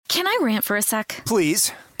Can I rant for a sec?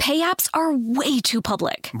 Please. Pay apps are way too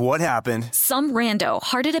public. What happened? Some rando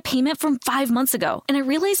hearted a payment from 5 months ago, and I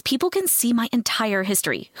realized people can see my entire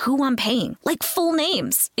history, who I'm paying, like full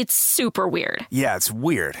names. It's super weird. Yeah, it's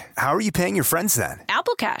weird. How are you paying your friends then?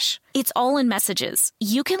 Apple Cash. It's all in messages.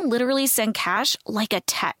 You can literally send cash like a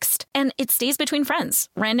text, and it stays between friends.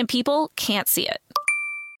 Random people can't see it.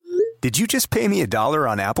 Did you just pay me $1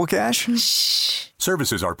 on Apple Cash? Shh.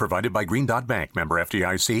 Services are provided by Green Dot Bank, member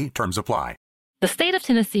FDIC. Terms apply. The state of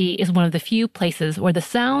Tennessee is one of the few places where the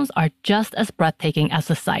sounds are just as breathtaking as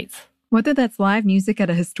the sights. Whether that's live music at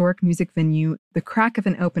a historic music venue, the crack of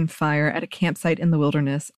an open fire at a campsite in the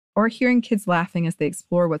wilderness, or hearing kids laughing as they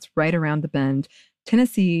explore what's right around the bend,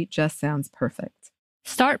 Tennessee just sounds perfect.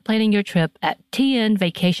 Start planning your trip at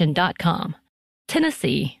tnvacation.com.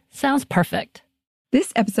 Tennessee sounds perfect.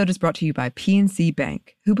 This episode is brought to you by PNC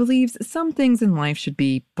Bank, who believes some things in life should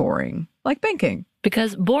be boring, like banking.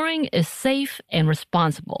 Because boring is safe and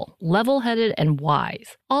responsible, level-headed and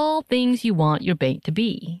wise. All things you want your bank to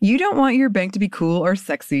be. You don't want your bank to be cool or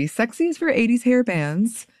sexy. Sexy is for 80s hair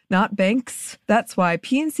bands, not banks. That's why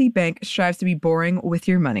PNC Bank strives to be boring with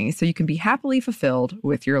your money so you can be happily fulfilled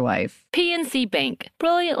with your life. PNC Bank,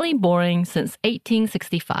 brilliantly boring since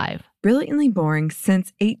 1865. Brilliantly Boring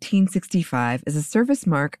Since 1865 is a service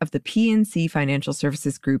mark of the PNC Financial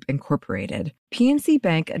Services Group, Incorporated. PNC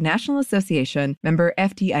Bank, a National Association, member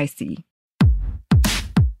FDIC.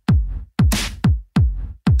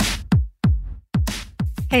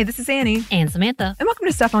 Hey, this is Annie. And Samantha. And welcome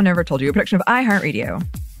to Stuff I Never Told You, a production of iHeartRadio.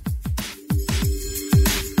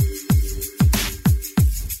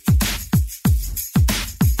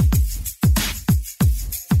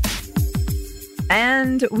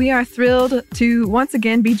 And we are thrilled to once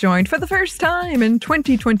again be joined for the first time in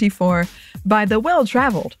 2024 by the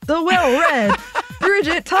well-traveled, the well-read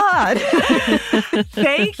Bridget Todd.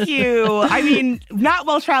 Thank you. I mean, not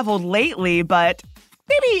well-traveled lately, but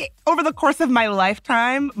maybe over the course of my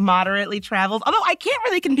lifetime, moderately traveled. Although I can't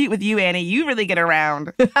really compete with you, Annie. You really get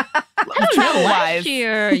around. Travel-wise. Last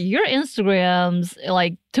year, your Instagrams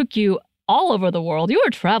took you all over the world. You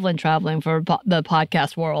were traveling for the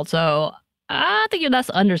podcast world, so I think that's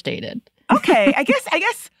understated. Okay, I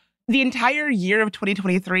guess the entire year of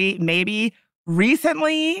 2023, maybe.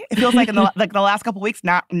 Recently, it feels like in the last couple weeks,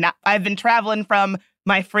 not I've been traveling from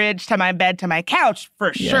my fridge to my bed to my couch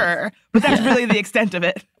for sure, but that's really the extent of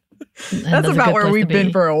it. That's about where we've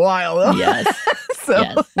been for a while, though. Yes.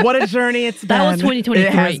 Yes. What a journey it's been. That was 2023.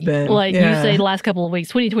 It has been. You say the last couple of weeks,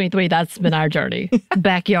 2023, that's been our journey.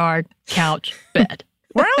 Backyard, couch, bed.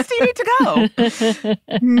 Where else do you need to go?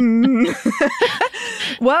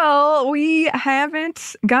 Well, we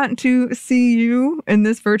haven't gotten to see you in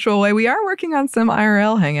this virtual way. We are working on some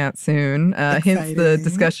IRL hangouts soon, hence the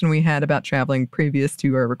discussion we had about traveling previous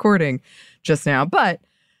to our recording just now. But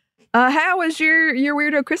how was your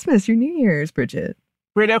weirdo Christmas, your New Year's, Bridget?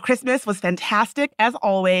 Weirdo Christmas was fantastic, as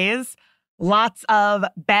always. Lots of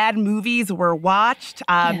bad movies were watched.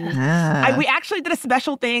 We actually did a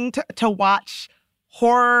special thing to watch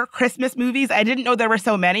horror Christmas movies. I didn't know there were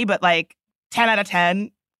so many, but 10 out of 10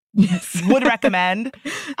 would recommend.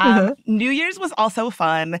 New Year's was also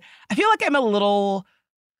fun. I feel like I'm a little,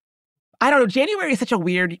 I don't know, January is such a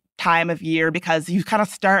weird time of year because you kind of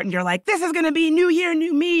start and you're like, this is going to be new year,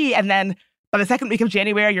 new me. And then by the second week of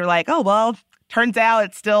January, you're like, oh, well, turns out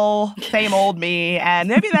it's still same old me. And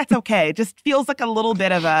maybe that's okay. It just feels like a little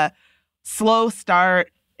bit of a slow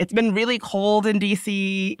start. It's been really cold in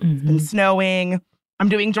DC. It's been snowing. I'm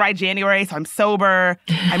doing dry January, so I'm sober.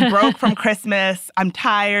 I'm broke from Christmas. I'm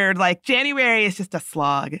tired. January is just a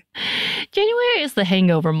slog. January is the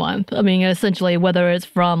hangover month. I mean, essentially, whether it's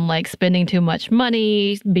from spending too much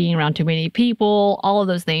money, being around too many people, all of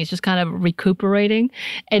those things, just kind of recuperating.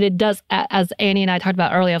 And it does, as Annie and I talked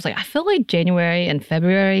about earlier, I was like, I feel like January and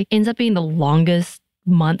February ends up being the longest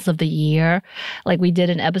months of the year. We did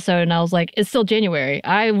an episode and I was like, it's still January.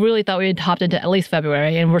 I really thought we had hopped into at least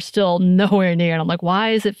February and we're still nowhere near. And I'm like,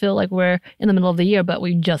 why does it feel like we're in the middle of the year, but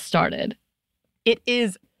we just started? It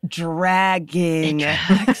is dragging.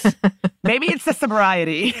 It drags. Maybe it's the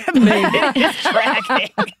sobriety. Maybe it's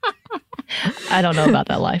dragging. I don't know about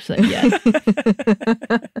that life yet.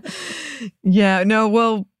 Yeah, no,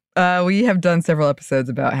 well, we have done several episodes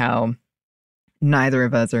about how neither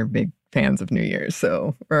of us are big fans of New Year's,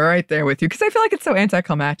 so we're right there with you because I feel like it's so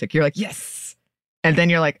anticlimactic. You're like, yes, and then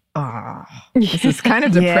you're like, oh, this is kind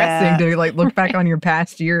of depressing to look back on your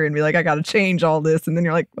past year and be like, I got to change all this, and then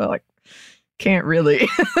you're like, well, I can't really.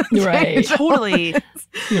 Right, totally.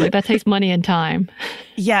 You're like, that takes money and time.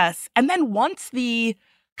 Yes, and then once the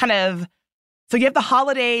kind of So you have the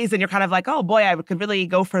holidays and you're kind of like, oh boy, I could really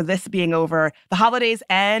go for this being over. The holidays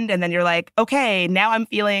end and then you're like, okay, now I'm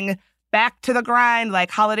feeling back to the grind,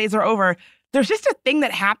 like holidays are over. There's just a thing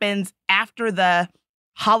that happens after the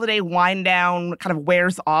holiday wind down kind of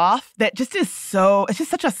wears off that just is it's just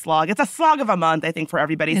such a slog. It's a slog of a month, I think, for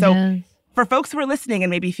everybody. For folks who are listening and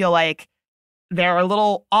maybe feel like they're a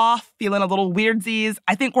little off, feeling a little weirdsies,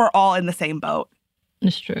 I think we're all in the same boat.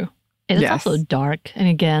 It's true. It's also dark. And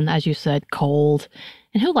again, as you said, cold.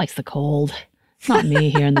 And who likes the cold? It's not me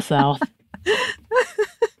here in the South.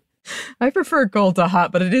 I prefer cold to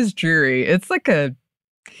hot, but it is dreary. It's like and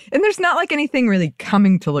there's not like anything really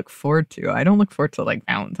coming to look forward to. I don't look forward to like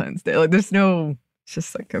Valentine's Day. Like it's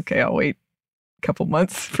just like, okay, I'll wait a couple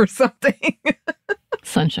months for something.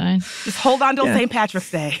 Sunshine. Just hold on till St.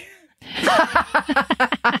 Patrick's Day. Or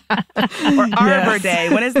Arbor Day.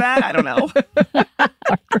 When is that? I don't know.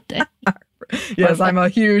 Arbor Day. Yes, I'm a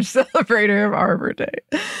huge celebrator of Arbor Day.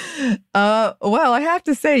 Well, I have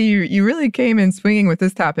to say, you really came in swinging with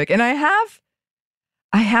this topic. And I have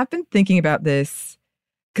been thinking about this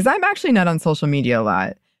because I'm actually not on social media a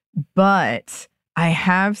lot, but I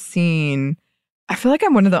have seen, I feel like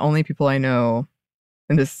I'm one of the only people I know,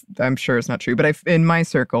 and this I'm sure is not true, but in my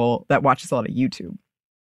circle that watches a lot of YouTube.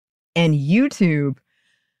 And YouTube,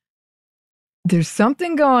 there's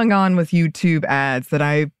something going on with YouTube ads that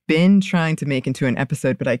I've been trying to make into an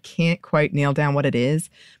episode, but I can't quite nail down what it is.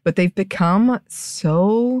 But they've become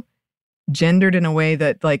so gendered in a way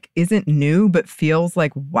that like isn't new, but feels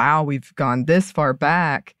like, wow, we've gone this far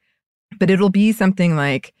back. But it'll be something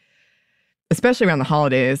like, especially around the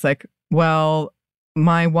holidays, like, well,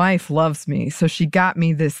 my wife loves me, so she got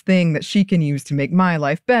me this thing that she can use to make my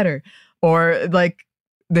life better. Or like,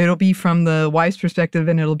 it'll be from the wife's perspective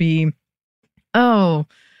and it'll be, oh,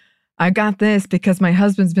 I got this because my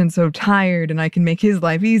husband's been so tired and I can make his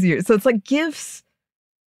life easier. So it's like gifts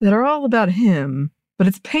that are all about him, but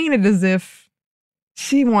it's painted as if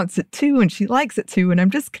she wants it too and she likes it too. And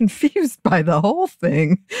I'm just confused by the whole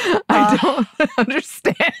thing. I don't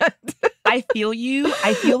understand. I feel you.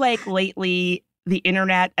 I feel like lately the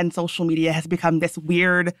internet and social media has become this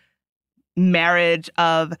weird marriage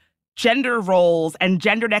of gender roles and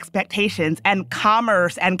gendered expectations and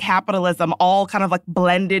commerce and capitalism all kind of like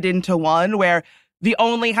blended into one, where the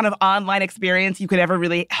only kind of online experience you could ever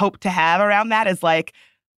really hope to have around that is like,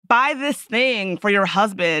 buy this thing for your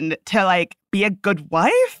husband to like be a good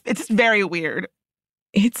wife. It's just very weird.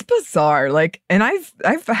 It's bizarre. Like, and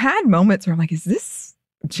I've had moments where I'm like, is this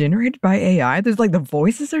generated by AI? There's like the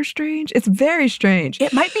voices are strange. It's very strange.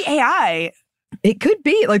 It might be AI. It could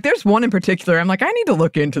be. Like, there's one in particular. I'm like, I need to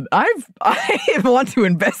look into. I want to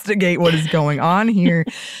investigate what is going on here.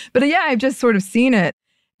 But yeah, I've just sort of seen it.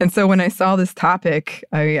 And so when I saw this topic,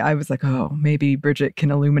 I was like, oh, maybe Bridget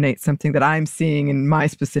can illuminate something that I'm seeing in my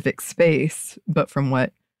specific space, but from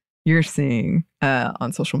what you're seeing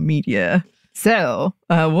on social media. So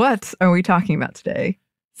what are we talking about today?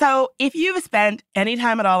 So if you've spent any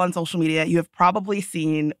time at all on social media, you have probably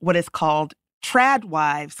seen what is called trad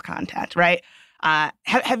wives content, right?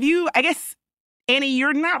 Have you, I guess, Annie,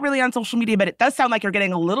 you're not really on social media, but it does sound like you're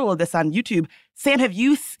getting a little of this on YouTube. Sam, have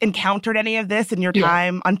you encountered any of this in your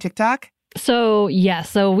time on TikTok? So, yes.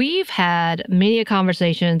 So we've had many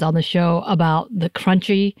conversations on the show about the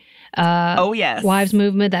crunchy wives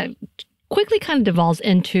movement that quickly kind of devolves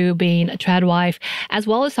into being a trad wife, as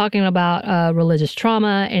well as talking about religious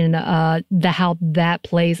trauma and how that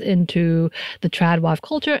plays into the trad wife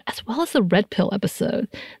culture, as well as the red pill episode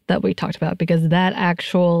that we talked about, because that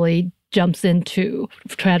actually jumps into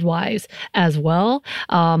trad wives as well.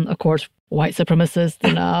 Of course, white supremacist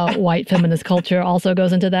and white feminist culture also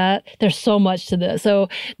goes into that. There's so much to this. So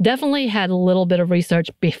definitely had a little bit of research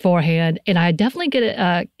beforehand, and I definitely get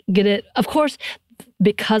it. Of course,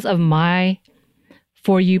 because of my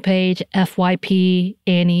For You page, FYP,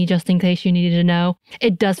 Annie, just in case you needed to know,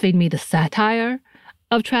 it does feed me the satire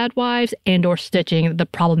of trad wives and or stitching the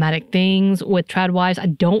problematic things with trad wives. I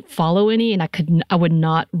don't follow any, and I would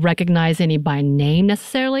not recognize any by name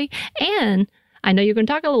necessarily. And I know you're going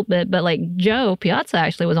to talk a little bit, but like Jo Piazza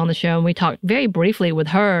actually was on the show, and we talked very briefly with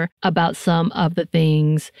her about some of the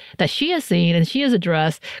things that she has seen and she has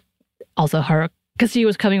addressed. Also her, because she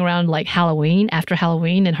was coming around like after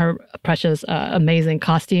Halloween, and her precious, amazing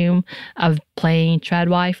costume of playing trad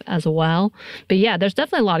wife as well. But yeah, there's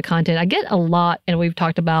definitely a lot of content. I get a lot, and we've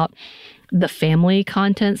talked about the family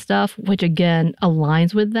content stuff, which again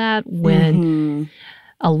aligns with that when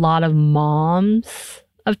a lot of moms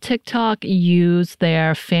of TikTok use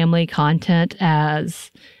their family content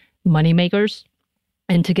as money makers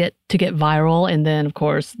and to get viral. And then of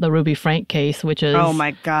course the Ruby Frank case, which is, oh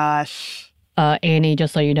my gosh, Annie,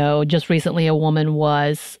 just so you know, just recently a woman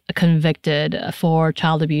was convicted for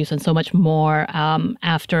child abuse and so much more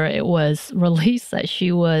after it was released that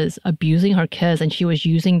she was abusing her kids and she was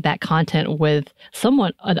using that content with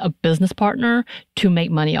someone, a business partner, to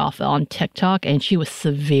make money off on TikTok, and she was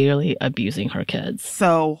severely abusing her kids.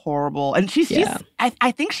 So horrible. And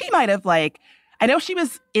I think she might have I know she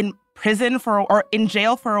was in prison or in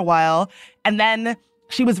jail for a while, and then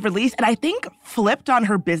she was released, and I think flipped on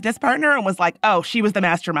her business partner and was like, oh, she was the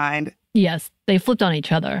mastermind. Yes, they flipped on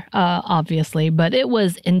each other, obviously, but it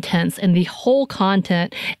was intense. And the whole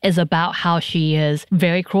content is about how she is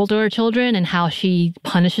very cruel to her children and how she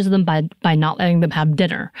punishes them by not letting them have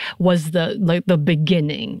dinner was the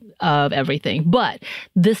beginning of everything. But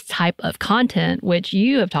this type of content, which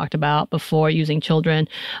you have talked about before, using children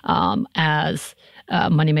as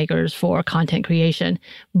moneymakers for content creation,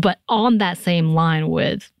 but on that same line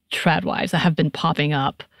with trad wives that have been popping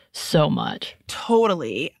up so much.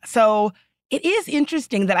 Totally. So it is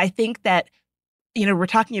interesting that I think that, we're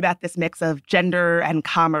talking about this mix of gender and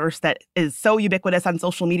commerce that is so ubiquitous on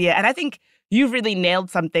social media. And I think you've really nailed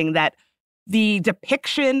something, that the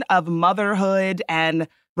depiction of motherhood and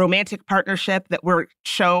romantic partnership that we're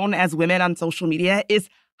shown as women on social media is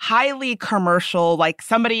highly commercial. Like,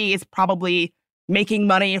 somebody is probably making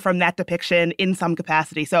money from that depiction in some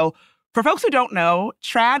capacity. So for folks who don't know,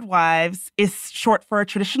 trad wives is short for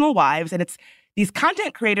traditional wives, and it's these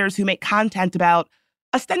content creators who make content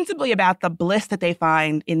ostensibly about the bliss that they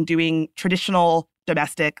find in doing traditional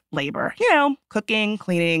domestic labor. Cooking,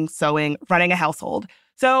 cleaning, sewing, running a household.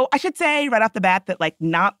 So I should say right off the bat that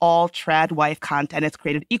not all trad wife content is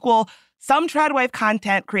created equal. Some trad wife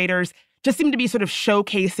content creators just seem to be sort of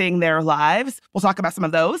showcasing their lives. We'll talk about some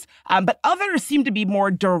of those. But others seem to be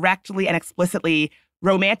more directly and explicitly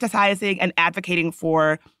romanticizing and advocating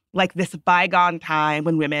for this bygone time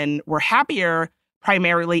when women were happier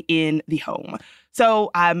primarily in the home.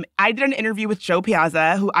 So I did an interview with Jo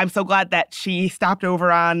Piazza, who I'm so glad that she stopped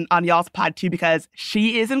over on y'all's pod too, because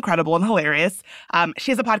she is incredible and hilarious.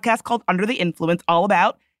 She has a podcast called Under the Influence, all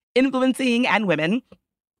about influencing and women.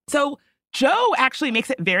 So Jo actually makes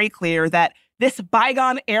it very clear that this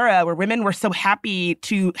bygone era where women were so happy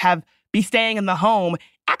to be staying in the home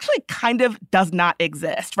actually kind of does not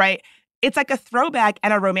exist, right? It's like a throwback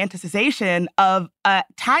and a romanticization of a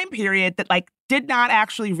time period that did not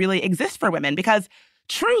actually really exist for women. Because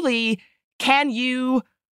truly, can you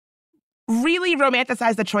really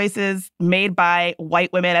romanticize the choices made by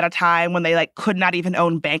white women at a time when they could not even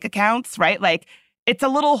own bank accounts, right? It's a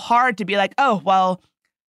little hard to be oh, well,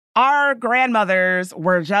 our grandmothers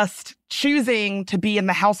were just choosing to be in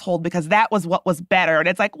the household because that was what was better. And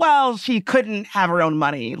it's well, she couldn't have her own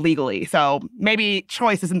money legally. So maybe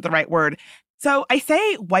choice isn't the right word. So I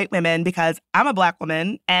say white women because I'm a Black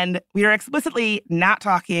woman, and we are explicitly not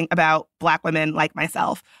talking about Black women like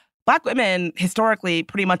myself. Black women historically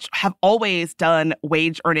pretty much have always done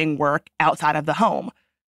wage-earning work outside of the home.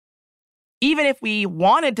 Even if we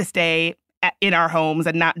wanted to stay in our homes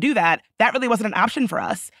and not do that, that really wasn't an option for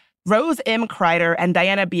us. Rose M. Kreider and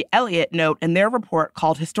Diana B. Elliott note in their report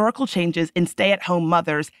called Historical Changes in Stay-at-Home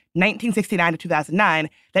Mothers, 1969 to 2009,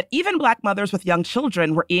 that even Black mothers with young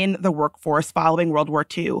children were in the workforce following World War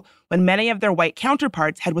II, when many of their white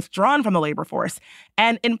counterparts had withdrawn from the labor force.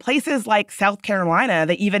 And in places like South Carolina,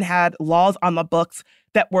 they even had laws on the books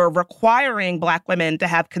that were requiring Black women to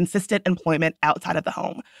have consistent employment outside of the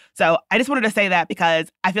home. So I just wanted to say that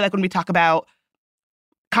because I feel when we talk about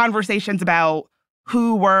conversations about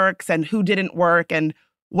who works and who didn't work and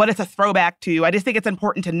what it's a throwback to, I just think it's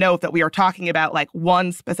important to note that we are talking about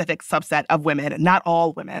one specific subset of women, not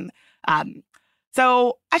all women.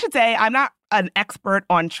 So I should say I'm not an expert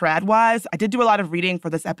on trad wives. I did do a lot of reading for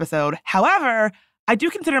this episode. However, I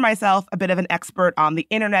do consider myself a bit of an expert on the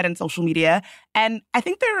internet and social media. And I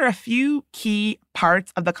think there are a few key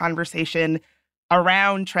parts of the conversation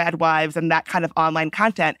around trad wives and that kind of online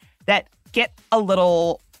content that get a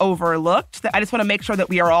little overlooked, that I just want to make sure that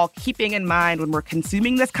we are all keeping in mind when we're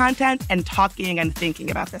consuming this content and talking and thinking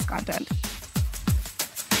about this content.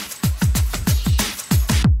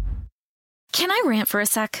 Can I rant for a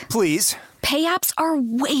sec? Please. Pay apps are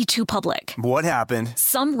way too public. What happened?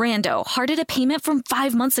 Some rando hearted a payment from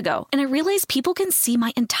 5 months ago, and I realized people can see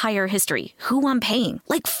my entire history, who I'm paying,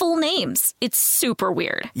 like full names. It's super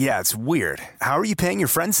weird. Yeah, it's weird. How are you paying your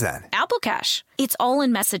friends then? Apple Cash. It's all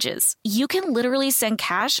in messages. You can literally send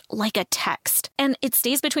cash like a text, and it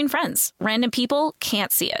stays between friends. Random people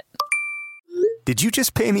can't see it. Did you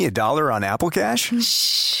just pay me $1 on Apple Cash?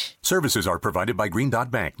 Shh. Services are provided by Green Dot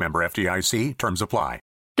Bank, member FDIC. Terms apply.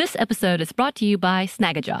 This episode is brought to you by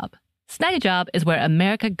Snagajob. Snag a Job is where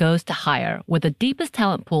America goes to hire, with the deepest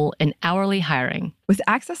talent pool in hourly hiring. With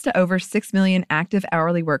access to over 6 million active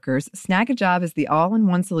hourly workers, Snag a Job is the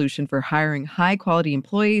all-in-one solution for hiring high-quality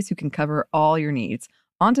employees who can cover all your needs.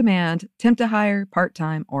 On demand, temp to hire,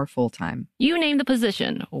 part-time, or full-time. You name the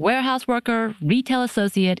position: warehouse worker, retail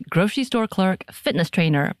associate, grocery store clerk, fitness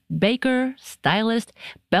trainer, baker, stylist,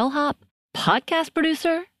 bellhop, podcast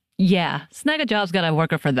producer. Yeah, Snag a Job's got a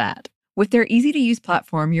worker for that. With their easy-to-use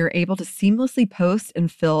platform, you're able to seamlessly post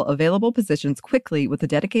and fill available positions quickly with a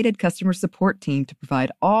dedicated customer support team to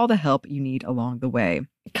provide all the help you need along the way.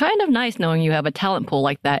 Kind of nice knowing you have a talent pool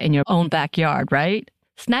like that in your own backyard, right?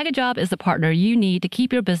 Snag a Job is the partner you need to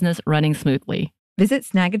keep your business running smoothly. Visit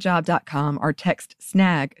snagajob.com or text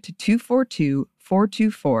SNAG to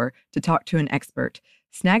 242-424 to talk to an expert.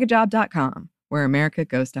 Snagajob.com, where America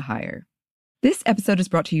goes to hire. This episode is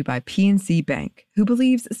brought to you by PNC Bank, who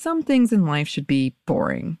believes some things in life should be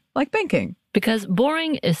boring, like banking. Because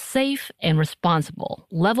boring is safe and responsible,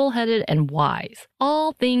 level-headed and wise.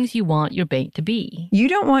 All things you want your bank to be. You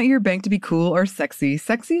don't want your bank to be cool or sexy.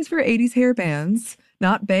 Sexy is for 80s hair bands,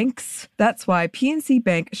 not banks. That's why PNC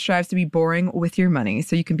Bank strives to be boring with your money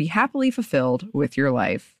so you can be happily fulfilled with your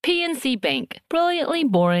life. PNC Bank, brilliantly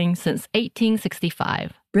boring since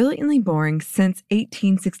 1865. Brilliantly Boring Since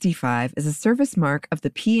 1865 is a service mark of the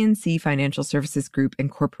PNC Financial Services Group,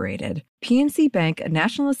 Incorporated. PNC Bank, a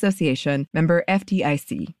National Association, member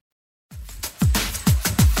FDIC.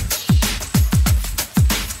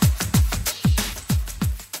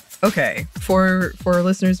 Okay, for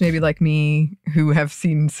listeners maybe like me who have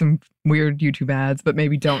seen some weird YouTube ads but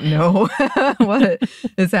maybe don't know what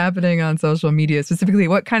is happening on social media, specifically,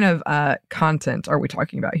 what kind of content are we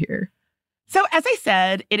talking about here? So as I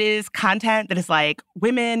said, it is content that is like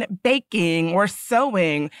women baking or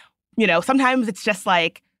sewing. You know, sometimes it's just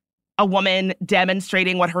like a woman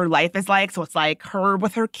demonstrating what her life is like. So it's like her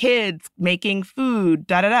with her kids making food,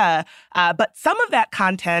 But some of that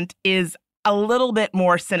content is a little bit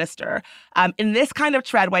more sinister. In this kind of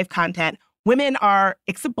Treadwife content, women are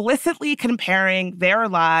explicitly comparing their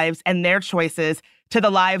lives and their choices to the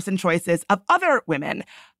lives and choices of other women.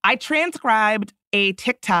 I transcribed a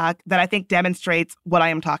TikTok that I think demonstrates what I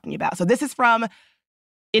am talking about. So this is from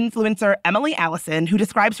influencer Emily Allison, who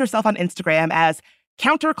describes herself on Instagram as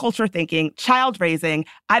counterculture thinking, child raising.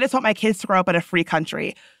 I just want my kids to grow up in a free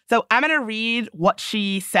country. So I'm going to read what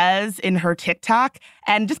she says in her TikTok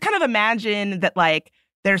and just kind of imagine that like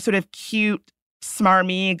there's sort of cute,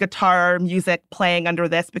 smarmy guitar music playing under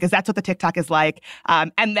this, because that's what the TikTok is like.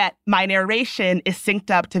 And that my narration is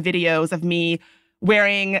synced up to videos of me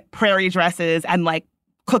wearing prairie dresses and like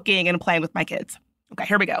cooking and playing with my kids. Okay,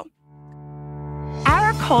 here we go.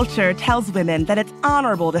 Our culture tells women that it's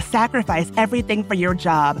honorable to sacrifice everything for your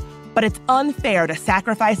job, but it's unfair to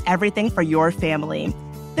sacrifice everything for your family.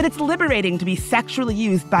 That it's liberating to be sexually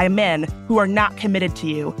used by men who are not committed to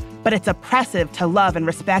you, but it's oppressive to love and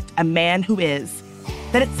respect a man who is.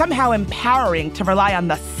 That it's somehow empowering to rely on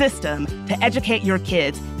the system to educate your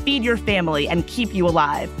kids, feed your family, and keep you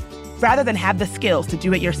alive, rather than have the skills to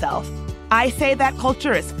do it yourself. I say that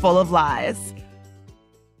culture is full of lies.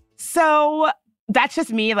 So that's just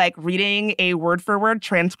me like reading a word-for-word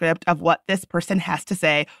transcript of what this person has to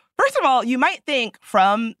say. First of all, you might think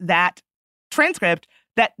from that transcript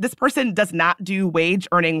that this person does not do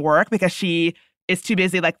wage-earning work because she is too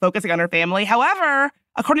busy like focusing on her family. However,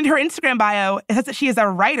 according to her Instagram bio, it says that she is a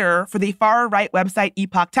writer for the far-right website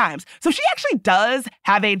Epoch Times. So she actually does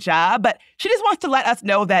have a job, but she just wants to let us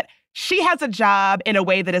know that she has a job in a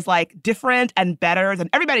way that is like different and better than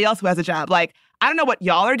everybody else who has a job. Like, I don't know what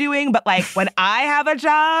y'all are doing, but like when I have a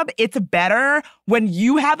job, it's better. When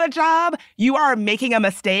you have a job, you are making a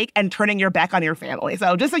mistake and turning your back on your family.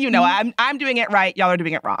 So just so you know, I'm doing it right. Y'all are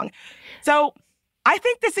doing it wrong. So I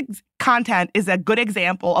think this content is a good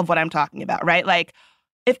example of what I'm talking about, right? Like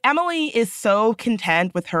if Emily is so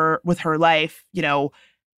content with her life, you know,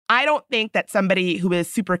 I don't think that somebody who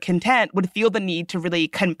is super content would feel the need to really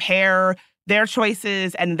compare their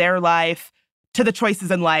choices and their life to the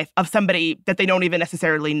choices in life of somebody that they don't even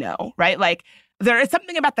necessarily know, right? Like there is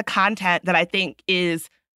something about the content that I think is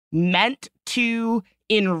meant to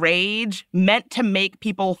enrage, meant to make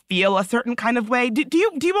people feel a certain kind of way. Do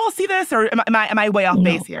you all see this, or am I way off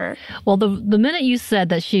base here? Well, the minute you said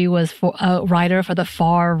that she was a writer for the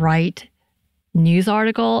far right news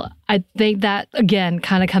article, I think that, again,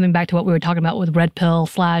 kind of coming back to what we were talking about with red pill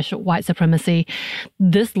 / white supremacy,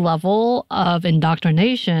 this level of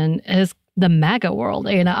indoctrination is the MAGA world.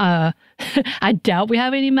 And I doubt we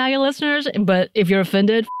have any MAGA listeners, but if you're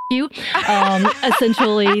offended, you.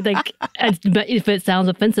 Essentially, like, if it sounds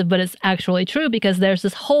offensive, but it's actually true, because there's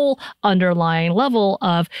this whole underlying level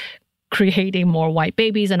of creating more white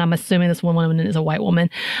babies. And I'm assuming this one woman is a white woman.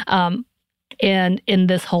 And in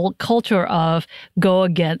this whole culture of go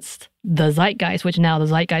against the zeitgeist, which now the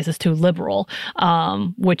zeitgeist is too liberal,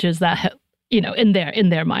 which is that, in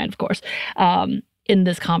their mind, of course, in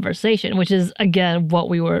this conversation, which is, again, what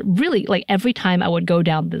we were really, like, every time I would go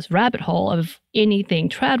down this rabbit hole of anything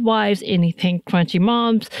trad wives, anything crunchy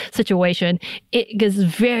moms situation, it gets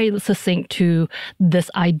very succinct to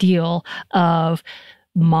this ideal of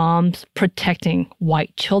moms protecting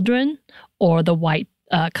white children or the white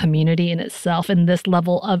community in itself. And this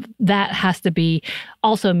level of that has to be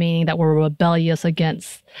also meaning that we're rebellious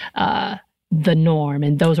against the norm.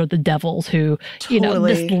 And those are the devils who,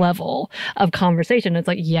 this level of conversation. It's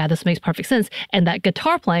like, yeah, this makes perfect sense. And that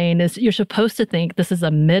guitar playing is, you're supposed to think this is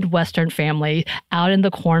a Midwestern family out in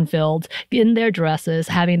the cornfields in their dresses,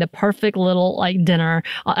 having the perfect little like dinner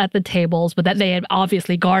at the tables, but that they had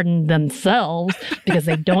obviously gardened themselves because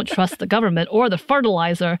they don't trust the government or the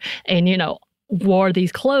fertilizer, and, wore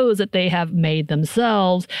these clothes that they have made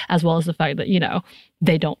themselves, as well as the fact that,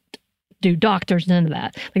 they don't do doctors, none of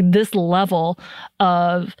that. Like, this level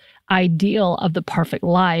of ideal of the perfect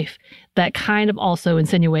life that kind of also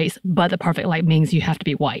insinuates, but the perfect life means you have to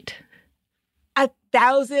be white.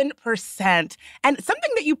 1,000%. And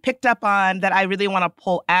something that you picked up on that I really want to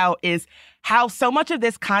pull out is how so much of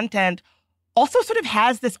this content also sort of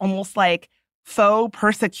has this almost like faux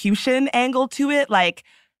persecution angle to it. Like,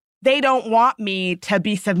 they don't want me to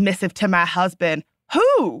be submissive to my husband.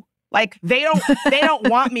 Who? Like, they don't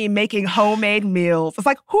want me making homemade meals. It's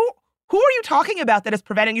like, who are you talking about that is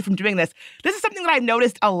preventing you from doing this? This is something that I've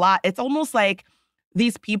noticed a lot. It's almost like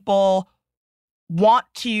these people want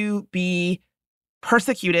to be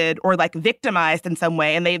persecuted or like victimized in some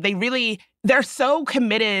way. And they're so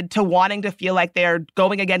committed to wanting to feel like they're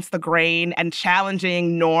going against the grain and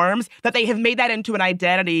challenging norms that they have made that into an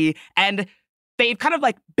identity. And they've kind of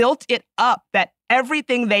like built it up that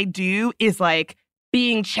everything they do is like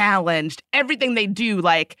being challenged. Everything they do,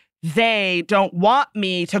 like, they don't want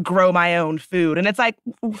me to grow my own food. And it's like,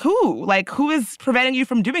 who? Like, who is preventing you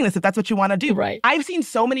from doing this if that's what you want to do? Right. I've seen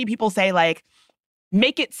so many people say, like,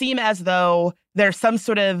 make it seem as though there's some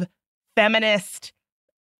sort of feminist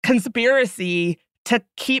conspiracy to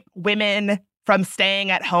keep women from staying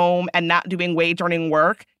at home and not doing wage-earning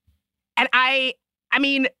work. And I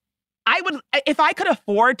mean, I would, if I could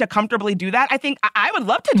afford to comfortably do that, I think I would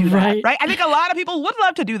love to do that, right? I think a lot of people would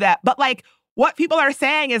love to do that. But like, what people are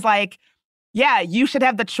saying is like, yeah, you should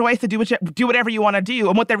have the choice to do whatever you want to do.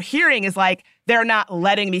 And what they're hearing is like, they're not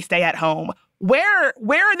letting me stay at home. Where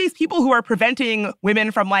are these people who are preventing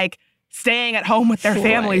women from like staying at home with their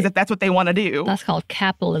families if that's what they want to do? That's called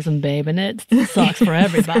capitalism, babe, and it sucks for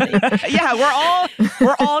everybody. Yeah,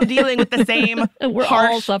 we're all dealing with the same we're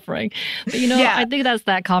all suffering. But I think that's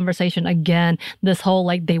that conversation again, this whole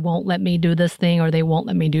like, they won't let me do this thing or they won't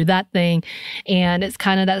let me do that thing. And it's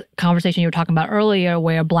kind of that conversation you were talking about earlier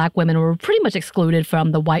where Black women were pretty much excluded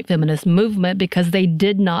from the white feminist movement because they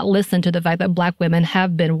did not listen to the fact that Black women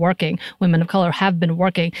have been working, women of color have been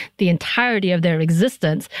working the entirety of their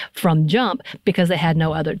existence from jump because they had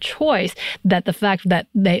no other choice. That the fact that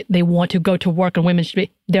they want to go to work and women should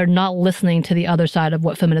be, they're not listening to the other side of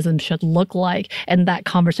what feminism should look like. And that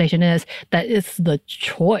conversation is that it's the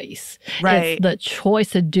choice. Right. It's the choice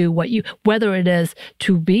to do whether it is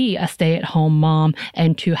to be a stay-at-home mom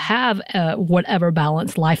and to have whatever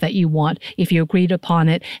balanced life that you want. If you agreed upon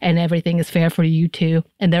it and everything is fair for you two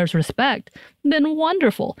and there's respect, then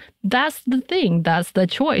wonderful. That's the thing. That's the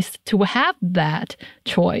choice. To have that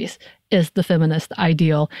choice is the feminist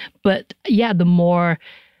ideal. But yeah, the more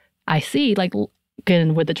I see, like,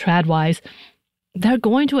 again, with the tradwives, they're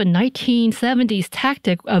going to a 1970s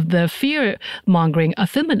tactic of the fear-mongering of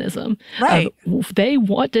feminism. Right. They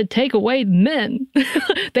want to take away men.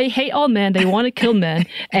 They hate all men. They want to kill men.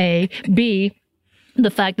 A. B.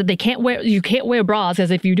 The fact that you can't wear bras,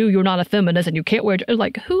 because if you do, you're not a feminist, and you can't wear,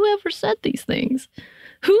 like, whoever said these things?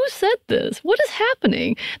 Who said this? What is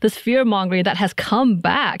happening? This fear-mongering that has come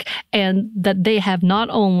back, and that they have not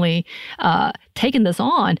only taken this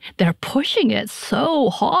on, they're pushing it so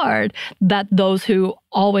hard that those who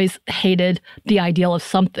always hated the ideal of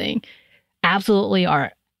something absolutely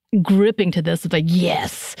are gripping to this. It's like,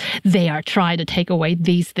 yes, they are trying to take away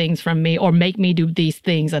these things from me or make me do these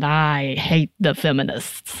things, and I hate the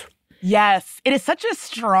feminists. Yes, it is such a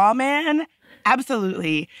straw man.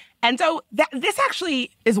 Absolutely. And so this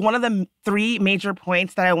actually is one of the three major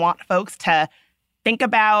points that I want folks to think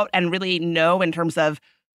about and really know in terms of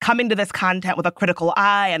coming to this content with a critical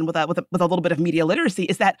eye and with a little bit of media literacy,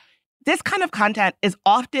 is that this kind of content is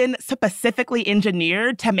often specifically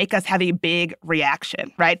engineered to make us have a big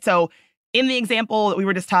reaction, right? So in the example that we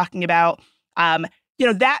were just talking about,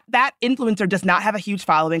 that influencer does not have a huge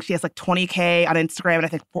following. She has like 20K on Instagram and I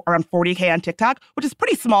think around 40K on TikTok, which is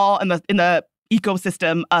pretty small in the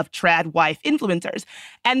ecosystem of trad wife influencers.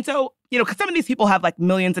 And so, because some of these people have like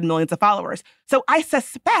millions and millions of followers. So I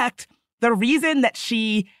suspect the reason that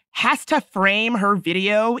she has to frame her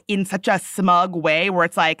video in such a smug way where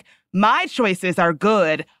it's like, my choices are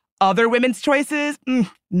good, other women's choices,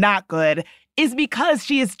 not good, is because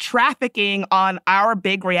she is trafficking on our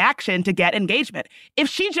big reaction to get engagement. If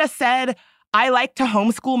she just said, I like to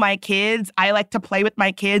homeschool my kids, I like to play with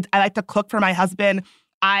my kids, I like to cook for my husband,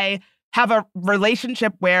 I have a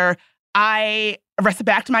relationship where I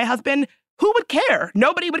respect my husband, who would care?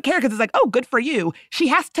 Nobody would care because it's like, oh, good for you. She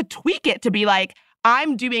has to tweak it to be like,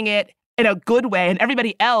 I'm doing it in a good way and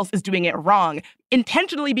everybody else is doing it wrong,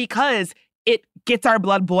 intentionally because it gets our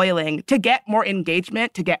blood boiling to get more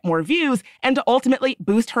engagement, to get more views, and to ultimately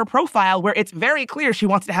boost her profile where it's very clear she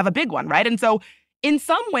wants to have a big one, right? And so in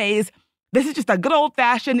some ways, this is just a good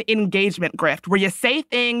old-fashioned engagement grift where you say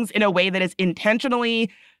things in a way that is intentionally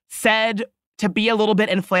said to be a little bit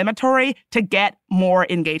inflammatory to get more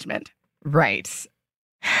engagement. Right.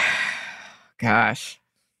 Gosh.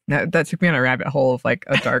 That took me on a rabbit hole of like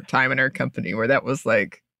a dark time in our company where that was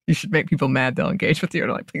like, you should make people mad, they'll engage with you.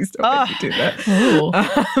 And I'm like, please don't make me do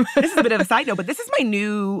that. This is a bit of a side note, but this is my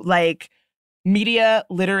new like media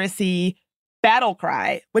literacy battle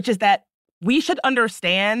cry, which is that we should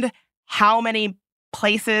understand how many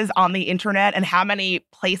places on the internet and how many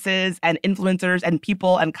places and influencers and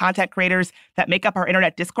people and content creators that make up our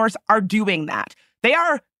internet discourse are doing that. They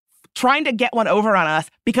are trying to get one over on us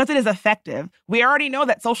because it is effective. We already know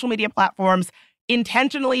that social media platforms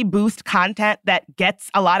intentionally boost content that gets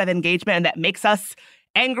a lot of engagement and that makes us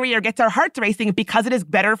angry or gets our hearts racing because it is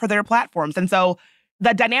better for their platforms. And so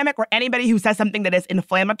the dynamic where anybody who says something that is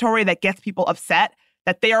inflammatory, that gets people upset,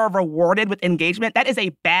 that they are rewarded with engagement, that is a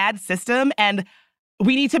bad system. And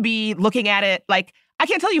we need to be looking at it like, I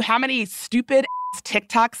can't tell you how many stupid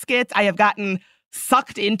TikTok skits I have gotten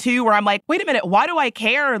sucked into where I'm like, wait a minute, why do I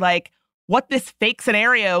care? Like what this fake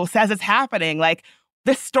scenario says is happening. Like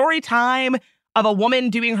this story time of a woman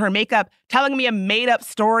doing her makeup, telling me a made up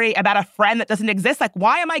story about a friend that doesn't exist. Like,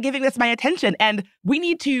 why am I giving this my attention? And we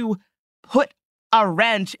need to put a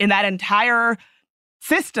wrench in that entire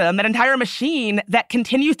system, that entire machine that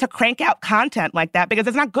continues to crank out content like that because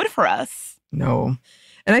it's not good for us. No.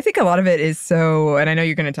 And I think a lot of it is so, and I know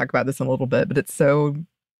you're going to talk about this in a little bit, but it's so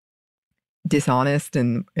dishonest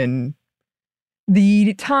and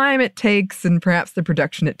the time it takes and perhaps the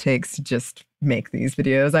production it takes to just make these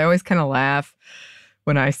videos. I always kind of laugh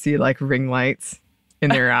when I see like ring lights in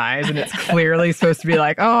their eyes and it's clearly supposed to be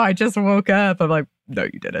like, oh, I just woke up. I'm like, no,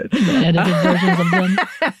 you didn't. Edited versions of them.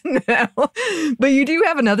 No. But you do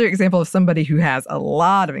have another example of somebody who has a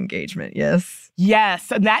lot of engagement, yes?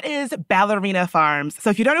 Yes, and that is Ballerina Farms. So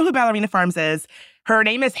if you don't know who Ballerina Farms is, her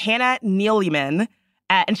name is Hannah Neelyman.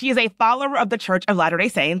 And she is a follower of the Church of Latter-day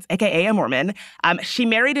Saints, a.k.a. a Mormon. She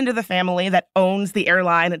married into the family that owns the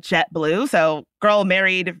airline JetBlue. So girl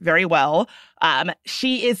married very well.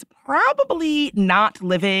 She is probably not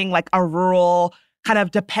living like a rural, kind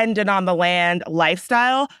of dependent on the land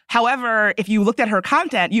lifestyle. However, if you looked at her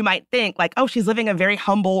content, you might think like, oh, she's living a very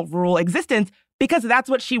humble rural existence because that's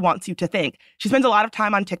what she wants you to think. She spends a lot of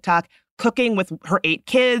time on TikTok cooking with her 8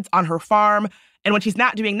 kids on her farm. And when she's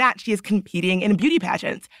not doing that, she is competing in beauty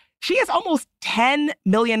pageants. She has almost 10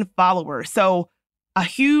 million followers. So a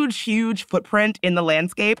huge, huge footprint in the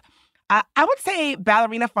landscape. I would say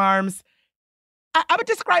Ballerina Farms, I would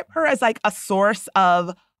describe her as like a source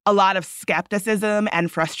of a lot of skepticism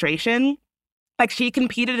and frustration. Like she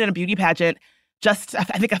competed in a beauty pageant just, I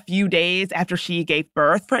think, a few days after she gave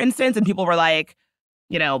birth, for instance. And people were like,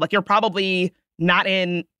 like you're probably not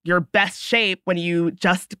in your best shape when you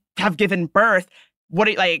just have given birth. What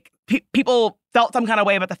do you, like people felt some kind of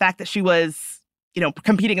way about the fact that she was,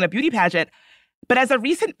 competing in a beauty pageant. But as a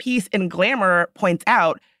recent piece in Glamour points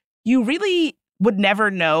out, you really would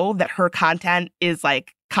never know that her content is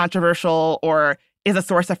like controversial or is a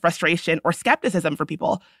source of frustration or skepticism for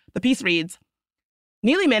people. The piece reads,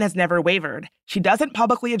 Neelyman has never wavered. She doesn't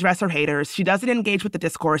publicly address her haters. She doesn't engage with the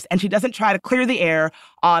discourse, and she doesn't try to clear the air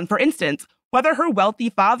on, for instance, whether her wealthy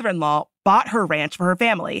father-in-law bought her ranch for her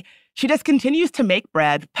family. she just continues to make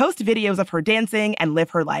bread, post videos of her dancing, and live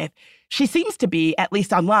her life. She seems to be, at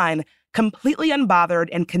least online, completely unbothered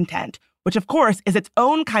and content, which of course is its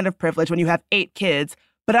own kind of privilege when you have 8 kids.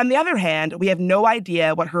 But on the other hand, we have no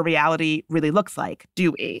idea what her reality really looks like,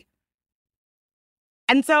 do we?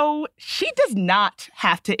 And so she does not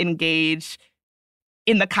have to engage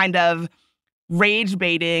in the kind of rage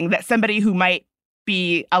baiting that somebody who might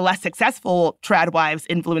be a less successful trad wives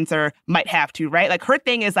influencer might have to, right? Like her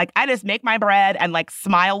thing is like, I just make my bread and like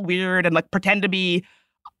smile weird and like pretend to be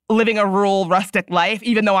living a rural rustic life,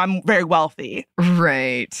 even though I'm very wealthy.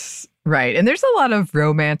 Right. Right. And there's a lot of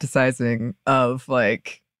romanticizing of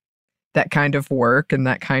like that kind of work and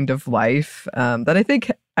that kind of life that I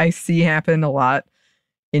think I see happen a lot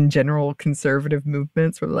in general conservative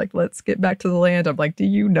movements where they're like, let's get back to the land. I'm like, do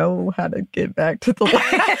you know how to get back to the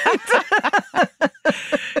land?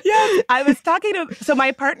 Yeah, I was talking to, so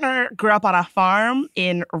my partner grew up on a farm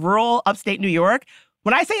in rural upstate New York.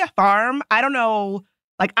 When I say a farm, I don't know,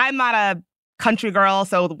 like I'm not a country girl.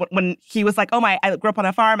 So when he was like, I grew up on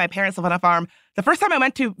a farm, my parents live on a farm. The first time I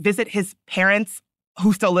went to visit his parents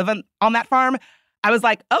who still live on that farm, I was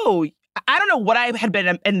like, oh, I don't know what I had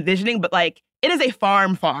been envisioning, but like, it is a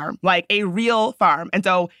farm, like a real farm. And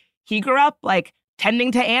so he grew up like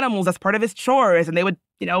tending to animals as part of his chores. And they would,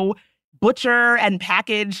 butcher and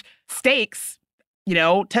package steaks,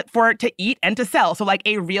 to eat and to sell. So like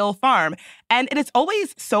a real farm. And it is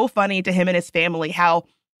always so funny to him and his family how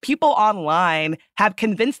people online have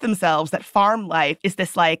convinced themselves that farm life is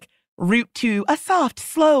this like route to a soft,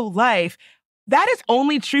 slow life. That is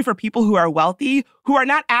only true for people who are wealthy, who are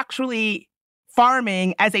not actually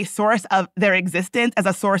farming as a source of their existence, as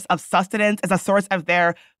a source of sustenance, as a source of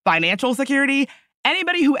their financial security.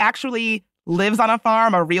 Anybody who actually lives on a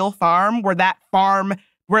farm, a real farm,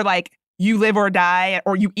 where like you live or die,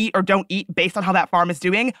 or you eat or don't eat based on how that farm is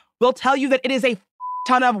doing, will tell you that it is a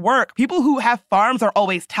ton of work. People who have farms are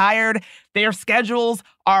always tired. Their schedules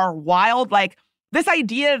are wild. Like this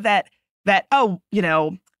idea that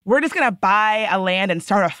we're just going to buy a land and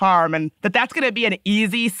start a farm and that's going to be an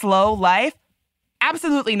easy, slow life.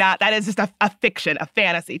 Absolutely not. That is just a fiction, a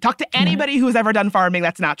fantasy. Talk to anybody who's ever done farming.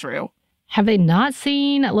 That's not true. Have they not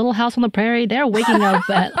seen Little House on the Prairie? They're waking up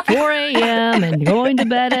at 4 a.m. and going to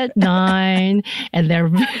bed at 9, and they're...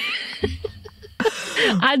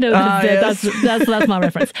 I know that's my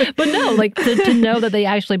reference. But no, like to know that they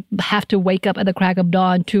actually have to wake up at the crack of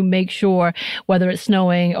dawn to make sure, whether it's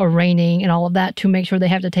snowing or raining and all of that, to make sure they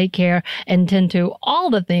have to take care and tend to all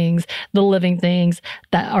the things, the living things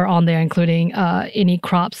that are on there, including any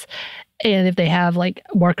crops. And if they have like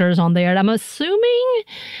workers on there, and I'm assuming,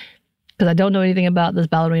 because I don't know anything about this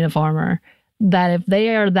ballerina farmer, that if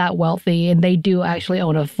they are that wealthy and they do actually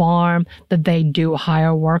own a farm, that they do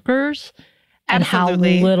hire workers. And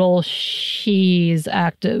Absolutely. How little she's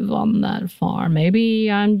active on that farm. Maybe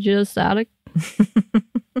I'm just out of,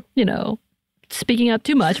 speaking up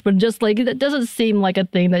too much, but just like, that doesn't seem like a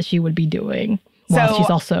thing that she would be doing. While she's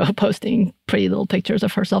also posting pretty little pictures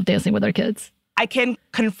of herself dancing with her kids. I can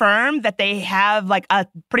confirm that they have like a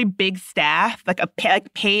pretty big staff, like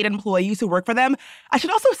paid employees who work for them. I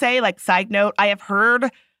should also say, like, side note, I have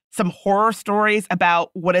heard some horror stories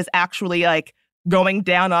about what is actually like going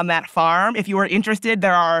down on that farm. If you are interested,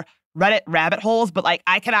 there are Reddit rabbit holes, but like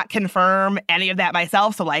I cannot confirm any of that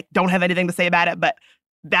myself, so like don't have anything to say about it. But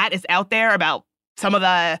that is out there about some of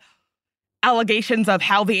the allegations of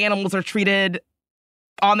how the animals are treated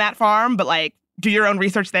on that farm. But like do your own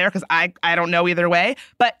research there, because I don't know either way.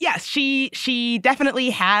 But yes, she definitely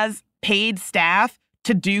has paid staff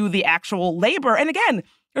to do the actual labor. And again,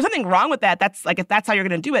 there's nothing wrong with that. That's like, if that's how you're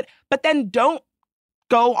going to do it. But then don't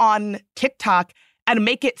go on TikTok and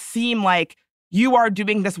make it seem like you are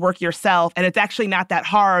doing this work yourself and it's actually not that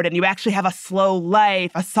hard and you actually have a slow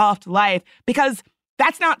life, a soft life, because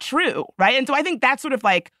that's not true, right? And so I think that's sort of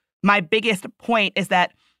like my biggest point, is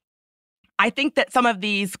that I think that some of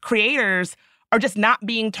these creators are just not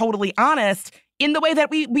being totally honest in the way that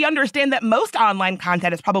we understand that most online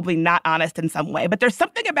content is probably not honest in some way. But there's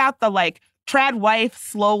something about the like trad wife,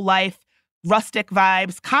 slow life, rustic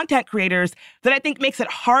vibes content creators that I think makes it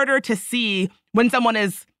harder to see when someone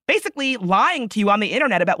is basically lying to you on the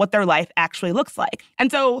internet about what their life actually looks like. And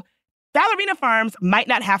so ballerina farms might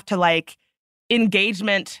not have to like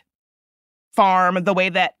engagement farm the way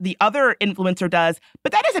that the other influencer does,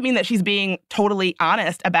 but that doesn't mean that she's being totally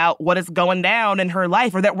honest about what is going down in her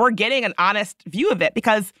life, or that we're getting an honest view of it.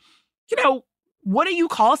 Because, what do you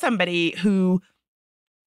call somebody who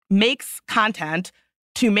makes content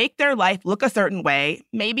to make their life look a certain way,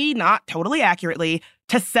 maybe not totally accurately,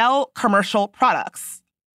 to sell commercial products?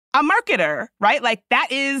 A marketer, right? Like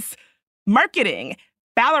that is marketing.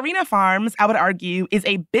 Ballerina Farms, I would argue, is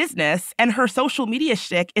a business, and her social media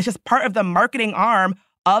shtick is just part of the marketing arm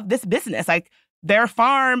of this business. Like, their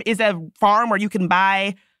farm is a farm where you can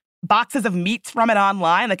buy boxes of meats from it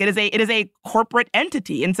online. Like, it is a corporate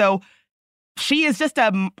entity. And so she is just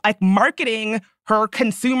marketing her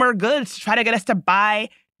consumer goods to try to get us to buy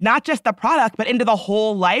not just the product, but into the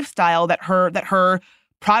whole lifestyle that her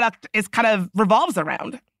product is kind of revolves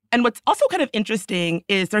around. And what's also kind of interesting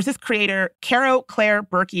is there's this creator, Caro Claire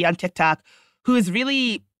Berkey on TikTok, who has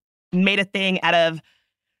really made a thing out of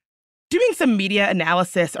doing some media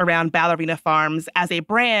analysis around Ballerina Farms as a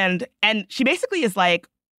brand. And she basically is like,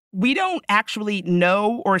 we don't actually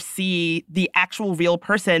know or see the actual real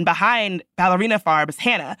person behind Ballerina Farms,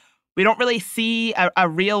 Hannah. We don't really see a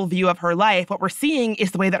real view of her life. What we're seeing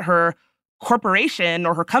is the way that her corporation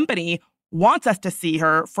or her company wants us to see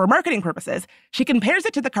her for marketing purposes. She compares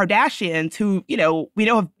it to the Kardashians, who, we know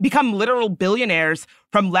have become literal billionaires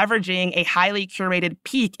from leveraging a highly curated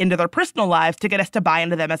peek into their personal lives to get us to buy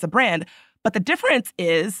into them as a brand. But the difference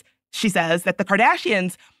is, she says, that the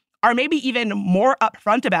Kardashians are maybe even more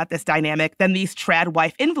upfront about this dynamic than these trad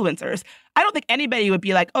wife influencers. I don't think anybody would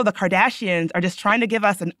be like, oh, the Kardashians are just trying to give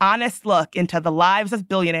us an honest look into the lives of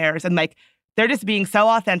billionaires, and like, they're just being so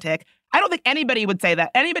authentic. I don't think anybody would say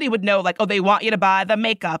that. Anybody would know, like, oh, they want you to buy the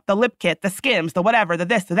makeup, the lip kit, the Skims, the whatever, the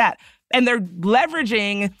this, the that. And they're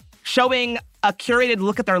leveraging, showing a curated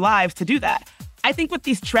look at their lives to do that. I think with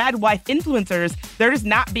these trad wife influencers, they're just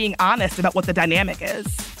not being honest about what the dynamic is.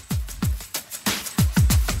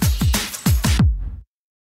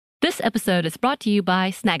 This episode is brought to you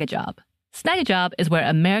by Snagajob. Snagajob is where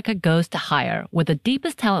America goes to hire, with the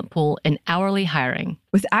deepest talent pool in hourly hiring.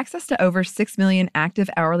 With access to over 6 million active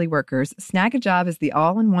hourly workers, Snagajob is the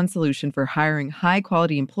all-in-one solution for hiring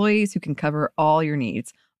high-quality employees who can cover all your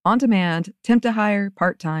needs. On demand, temp to hire,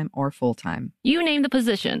 part-time, or full-time. You name the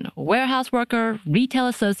position: warehouse worker, retail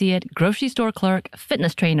associate, grocery store clerk,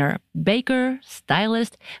 fitness trainer, baker,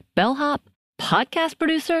 stylist, bellhop, podcast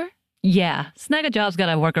producer. Yeah, Snagajob's got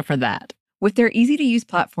a worker for that. With their easy-to-use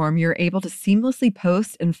platform, you're able to seamlessly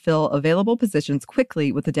post and fill available positions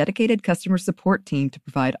quickly with a dedicated customer support team to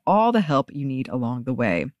provide all the help you need along the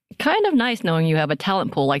way. Kind of nice knowing you have a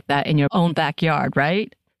talent pool like that in your own backyard,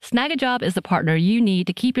 right? Snagajob is the partner you need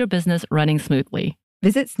to keep your business running smoothly.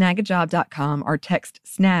 Visit snagajob.com or text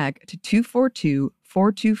SNAG to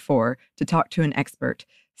 242-424 to talk to an expert.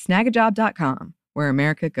 Snagajob.com, where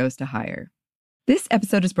America goes to hire. This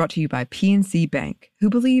episode is brought to you by PNC Bank, who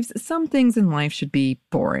believes some things in life should be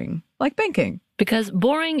boring, like banking. Because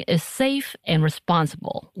boring is safe and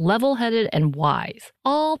responsible, level-headed and wise.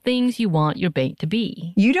 All things you want your bank to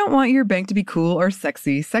be. You don't want your bank to be cool or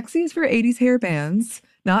sexy. Sexy is for 80s hair bands,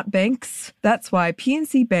 not banks. That's why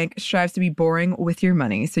PNC Bank strives to be boring with your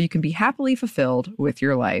money so you can be happily fulfilled with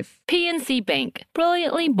your life. PNC Bank,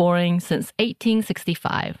 brilliantly boring since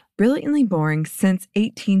 1865. Brilliantly Boring Since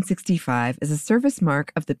 1865 is a service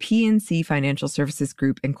mark of the PNC Financial Services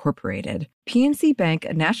Group, Incorporated. PNC Bank,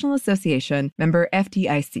 a National Association, member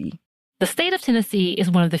FDIC. The state of Tennessee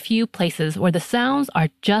is one of the few places where the sounds are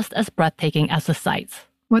just as breathtaking as the sights.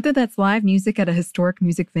 Whether that's live music at a historic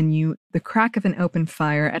music venue, the crack of an open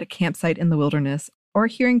fire at a campsite in the wilderness, or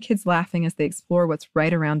hearing kids laughing as they explore what's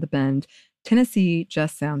right around the bend, Tennessee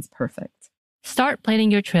just sounds perfect. Start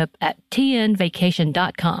planning your trip at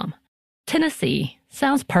tnvacation.com. Tennessee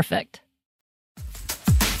sounds perfect.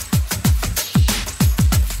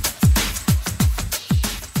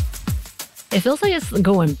 It feels like it's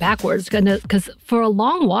going backwards because for a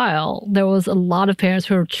long while, there was a lot of parents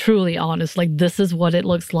who were truly honest. Like, this is what it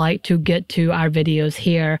looks like to get to our videos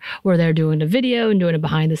here, where they're doing a video and doing it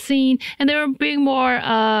behind the scene. And they were being more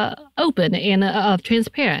open and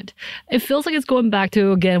transparent. It feels like it's going back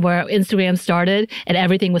to, again, where Instagram started and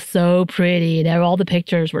everything was so pretty and all the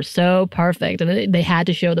pictures were so perfect. And they had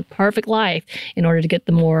to show the perfect life in order to get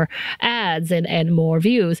the more ads and more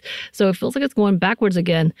views. So it feels like it's going backwards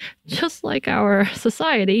again, just like our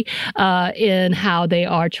society, in how they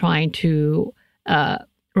are trying to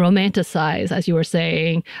romanticize, as you were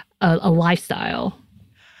saying, a lifestyle.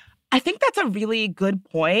 I think that's a really good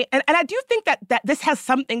point. And I do think that this has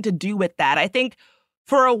something to do with that. I think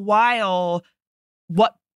for a while,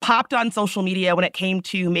 what popped on social media when it came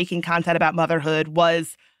to making content about motherhood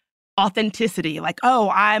was authenticity. Like, oh,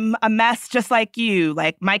 I'm a mess just like you.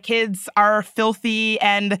 Like, my kids are filthy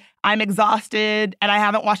and I'm exhausted and I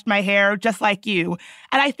haven't washed my hair just like you.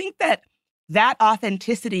 And I think that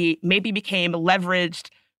authenticity maybe became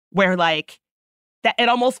leveraged where, like, that it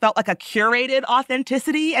almost felt like a curated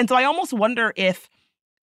authenticity. And so I almost wonder if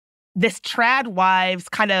this trad wives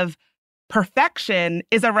kind of perfection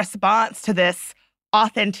is a response to this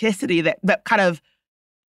authenticity that kind of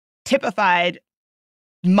typified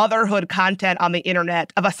motherhood content on the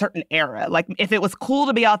internet of a certain era. Like, if it was cool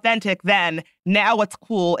to be authentic then, now what's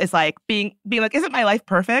cool is like being like, isn't my life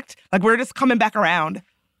perfect? Like, we're just coming back around.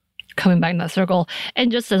 Coming back in that circle.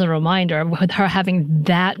 And just as a reminder, with her having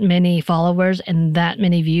that many followers and that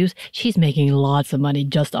many views, she's making lots of money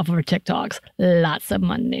just off of her TikToks. Lots of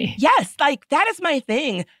money. Yes, like, that is my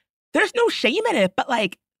thing. There's no shame in it, but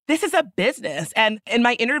like, this is a business. And in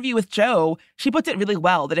my interview with Jo, she puts it really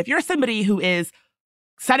well, that if you're somebody who is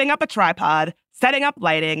setting up a tripod, setting up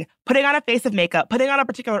lighting, putting on a face of makeup, putting on a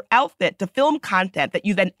particular outfit to film content that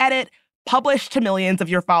you then edit, publish to millions of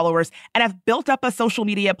your followers, and have built up a social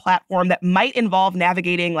media platform that might involve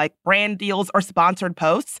navigating like brand deals or sponsored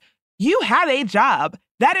posts, you have a job.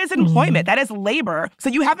 That is employment. That is labor. So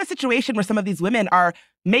you have a situation where some of these women are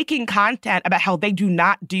making content about how they do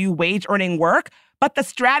not do wage-earning work, but the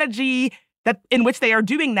strategy that in which they are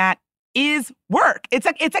doing that is work. It's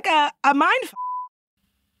like a mind f***.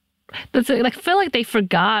 That's like, I feel like they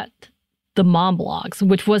forgot the mom blogs,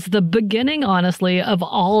 which was the beginning, honestly, of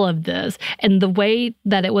all of this. And the way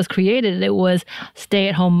that it was created, it was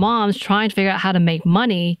stay-at-home moms trying to figure out how to make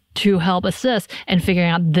money to help assist and figuring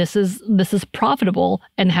out this is profitable,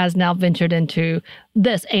 and has now ventured into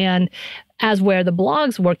this. And as where the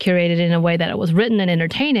blogs were curated in a way that it was written and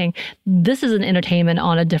entertaining, this is an entertainment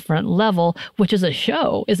on a different level, which is a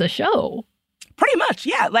show. Pretty much,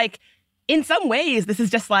 yeah. Like, in some ways, this is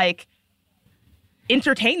just like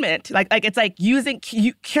entertainment. Like it's like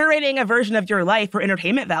curating a version of your life for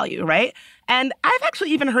entertainment value, right? And I've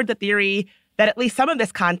actually even heard the theory that at least some of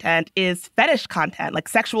this content is fetish content, like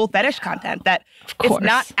sexual fetish content, that it's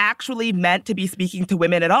not actually meant to be speaking to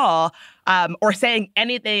women at all, or saying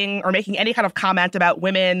anything or making any kind of comment about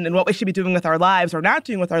women and what we should be doing with our lives or not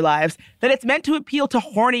doing with our lives, that it's meant to appeal to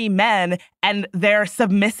horny men and their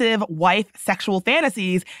submissive wife sexual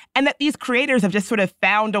fantasies, and that these creators have just sort of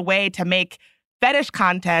found a way to make fetish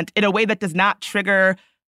content in a way that does not trigger,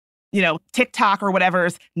 TikTok or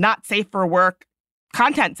whatever's not safe for work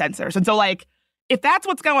content censors. And so, like, if that's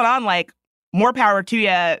what's going on, like, more power to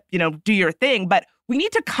you, do your thing. But we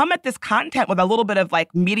need to come at this content with a little bit of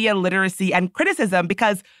like media literacy and criticism,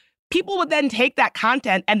 because people would then take that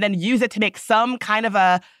content and then use it to make some kind of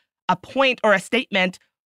a point or a statement,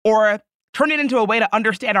 or turn it into a way to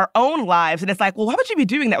understand our own lives. And it's like, well, why would you be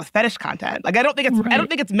doing that with fetish content? Like, I don't think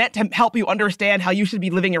it's meant to help you understand how you should be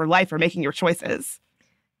living your life or making your choices.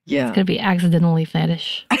 Yeah. It's going to be accidentally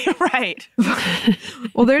fetish. Right.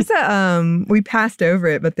 Well, there's we passed over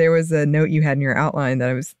it, but there was a note you had in your outline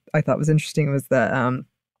that I thought was interesting. It was that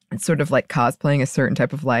it's sort of like cosplaying a certain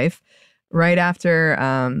type of life. Right after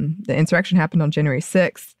the insurrection happened on January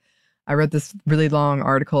 6th, I read this really long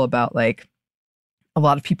article about like a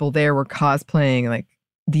lot of people there were cosplaying like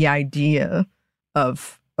the idea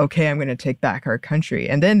of, okay, I'm going to take back our country.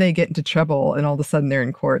 And then they get into trouble and all of a sudden they're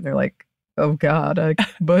in court and they're like, oh God,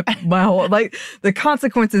 but my whole, like, the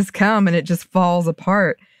consequences come and it just falls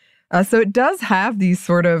apart. So it does have these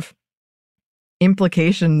sort of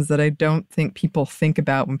implications that I don't think people think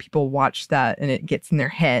about when people watch that and it gets in their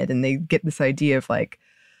head and they get this idea of like,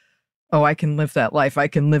 oh, I can live that life. I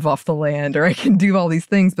can live off the land, or I can do all these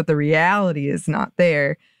things. But the reality is not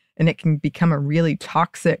there. And it can become a really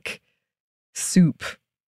toxic soup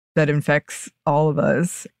that infects all of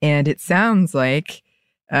us. And it sounds like,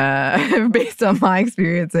 based on my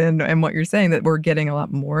experience and what you're saying, that we're getting a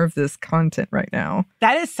lot more of this content right now.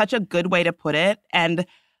 That is such a good way to put it. And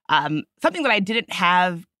something that I didn't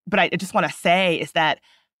have, but I just want to say, is that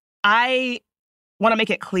I want to make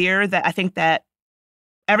it clear that I think that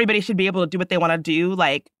everybody should be able to do what they want to do.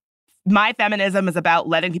 Like, my feminism is about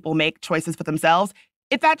letting people make choices for themselves.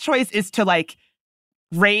 If that choice is to like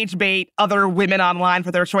rage bait other women online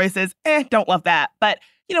for their choices, don't love that. But,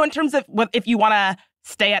 in terms of if you want to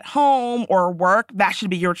stay at home or work, that should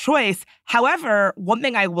be your choice. However, one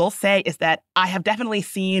thing I will say is that I have definitely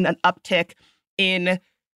seen an uptick in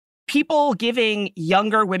people giving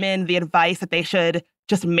younger women the advice that they should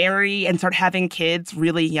just marry and start having kids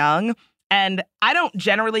really young. And I don't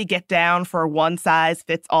generally get down for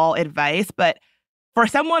one-size-fits-all advice, but for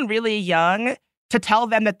someone really young to tell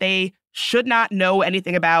them that they should not know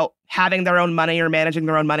anything about having their own money or managing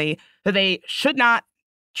their own money, that they should not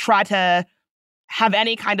try to have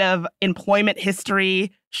any kind of employment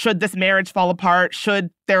history, should this marriage fall apart, should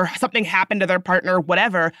there something happen to their partner,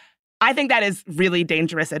 whatever, I think that is really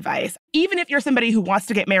dangerous advice. Even if you're somebody who wants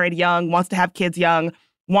to get married young, wants to have kids young,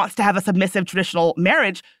 wants to have a submissive traditional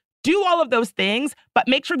marriage, do all of those things, but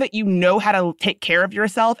make sure that you know how to take care of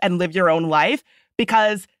yourself and live your own life,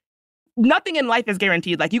 because nothing in life is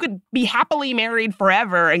guaranteed. Like, you could be happily married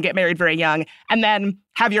forever and get married very young and then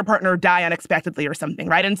have your partner die unexpectedly or something,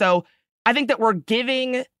 right? And so I think that we're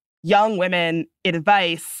giving young women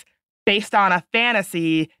advice based on a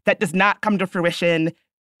fantasy that does not come to fruition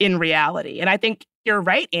in reality. And I think you're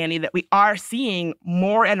right, Annie, that we are seeing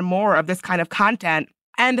more and more of this kind of content.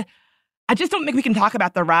 And I just don't think we can talk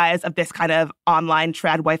about the rise of this kind of online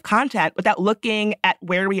trad wife content without looking at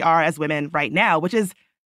where we are as women right now, which is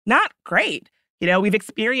not great. You know, we've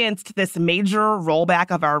experienced this major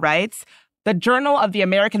rollback of our rights. The Journal of the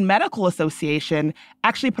American Medical Association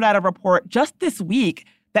actually put out a report just this week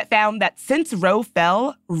that found that since Roe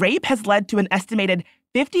fell, rape has led to an estimated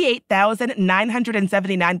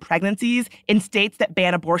 58,979 pregnancies in states that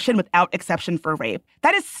ban abortion without exception for rape.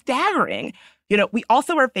 That is staggering. You know, we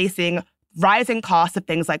also are facing rising costs of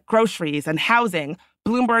things like groceries and housing.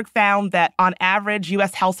 Bloomberg found that on average,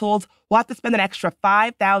 U.S. households will have to spend an extra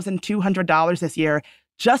 $5,200 this year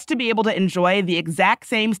just to be able to enjoy the exact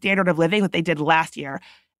same standard of living that they did last year.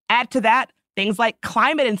 Add to that things like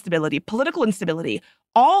climate instability, political instability,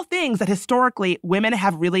 all things that historically women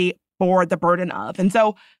have really bore the burden of. And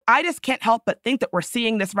so I just can't help but think that we're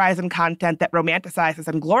seeing this rise in content that romanticizes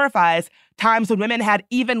and glorifies times when women had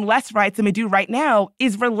even less rights than we do right now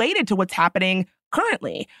is related to what's happening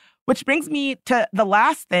currently. Which brings me to the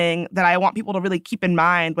last thing that I want people to really keep in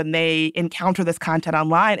mind when they encounter this content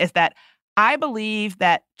online is that I believe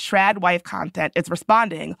that trad wife content is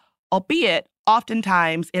responding, albeit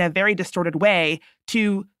oftentimes in a very distorted way,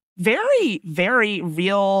 to very, very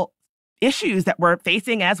real issues that we're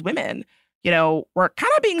facing as women. You know, we're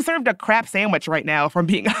kind of being served a crap sandwich right now, if I'm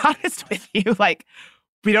being honest with you. Like,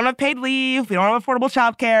 we don't have paid leave. We don't have affordable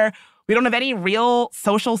childcare. We don't have any real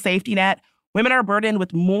social safety net. Women are burdened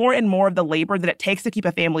with more and more of the labor that it takes to keep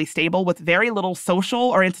a family stable with very little social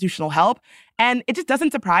or institutional help. And it just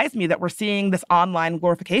doesn't surprise me that we're seeing this online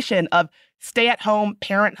glorification of stay-at-home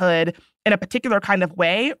parenthood in a particular kind of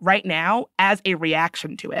way right now as a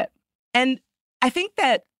reaction to it. And I think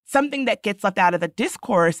that something that gets left out of the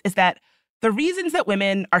discourse is that the reasons that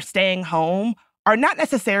women are staying home are not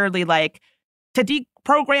necessarily like to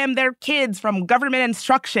deprogram their kids from government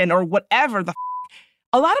instruction or whatever the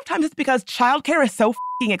A lot of times it's because childcare is so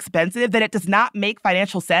expensive that it does not make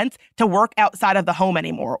financial sense to work outside of the home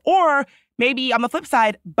anymore. Or maybe on the flip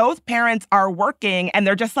side, both parents are working and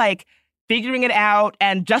they're just like figuring it out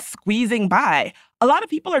and just squeezing by. A lot of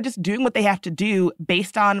people are just doing what they have to do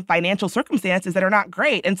based on financial circumstances that are not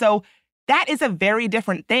great. And so that is a very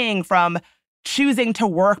different thing from choosing to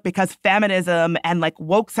work because feminism and like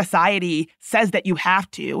woke society says that you have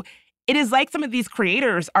to. It is like some of these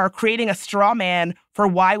creators are creating a straw man for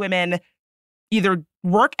why women either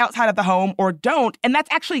work outside of the home or don't. And that's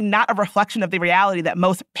actually not a reflection of the reality that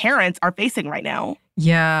most parents are facing right now.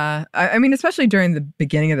 Yeah. I mean, especially during the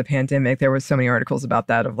beginning of the pandemic, there was so many articles about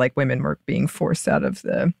that of like women were being forced out of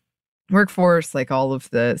the workforce, like all of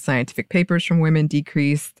the scientific papers from women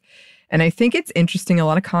decreased. And I think it's interesting. A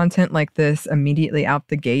lot of content like this immediately out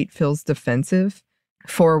the gate feels defensive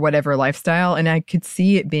for whatever lifestyle. And I could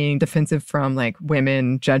see it being defensive from like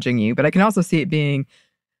women judging you, but I can also see it being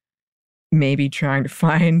maybe trying to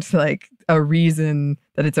find like a reason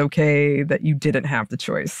that it's okay that you didn't have the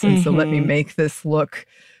choice. And so let me make this look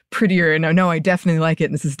prettier. And no, I definitely like it.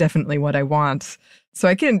 And this is definitely what I want. So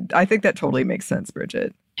I think that totally makes sense,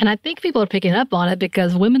 Bridget. And I think people are picking up on it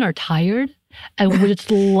because women are tired and would just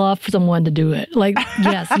love for someone to do it. Like,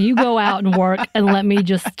 yes, you go out and work and let me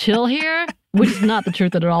just chill here, which is not the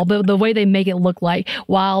truth at all. But the way they make it look like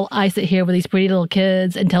while I sit here with these pretty little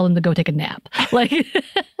kids and tell them to go take a nap. Like,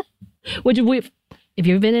 which if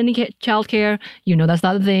you've been in any childcare, you know that's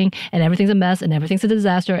not the thing. And everything's a mess and everything's a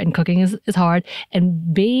disaster and cooking is hard.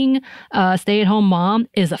 And being a stay-at-home mom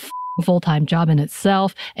is a full-time job in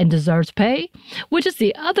itself and deserves pay, which is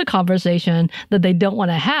the other conversation that they don't want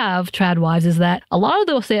to have, trad wives, is that a lot of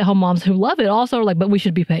those stay-at-home moms who love it also are like, but we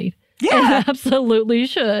should be paid. Yeah. And absolutely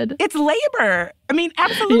should. It's labor. I mean,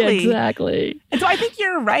 absolutely. Yeah, exactly. And so I think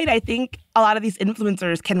you're right. I think a lot of these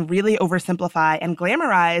influencers can really oversimplify and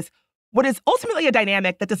glamorize what is ultimately a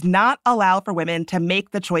dynamic that does not allow for women to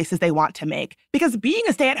make the choices they want to make. Because being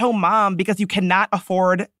a stay-at-home mom because you cannot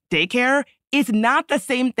afford daycare is not the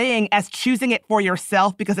same thing as choosing it for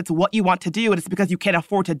yourself because it's what you want to do and it's because you can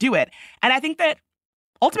afford to do it. And I think that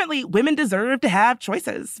ultimately women deserve to have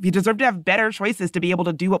choices. We deserve to have better choices to be able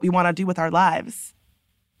to do what we want to do with our lives.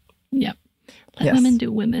 Yep. Let women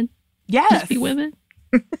do women. Yes. Just be women.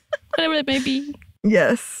 Whatever it may be.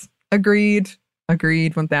 Yes. Agreed.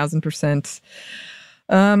 1000%.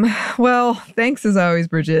 Well, thanks as always,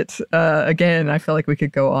 Bridget. Again, I feel like we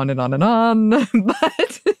could go on and on and on,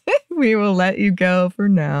 but we will let you go for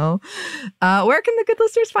now. Where can the good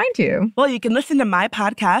listeners find you? Well, you can listen to my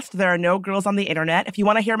podcast, There Are No Girls on the Internet. If you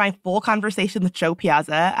want to hear my full conversation with Jo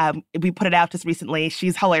Piazza, we put it out just recently.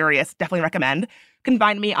 She's hilarious. Definitely recommend. You can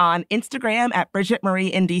find me on Instagram at Bridget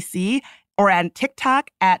Marie NDC or on TikTok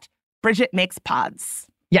at Bridget Makes Pods.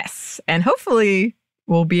 Yes. And hopefully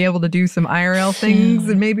we'll be able to do some IRL things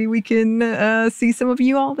and maybe we can see some of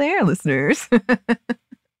you all there, listeners.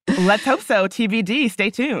 Let's hope so. TBD. Stay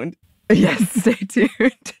tuned. Yes, stay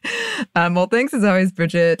tuned. Well, thanks as always,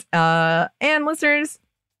 Bridget. And listeners,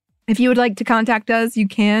 if you would like to contact us, you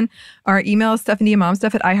can. Our email is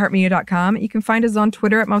stephandiamomstuff@iheartmedia.com. You can find us on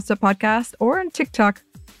Twitter at momstuffpodcast or on TikTok,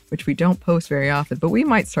 which we don't post very often, but we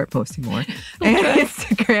might start posting more. And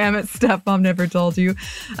Instagram at Stuff Mom Never Told You.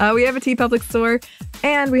 We have a TeePublic store,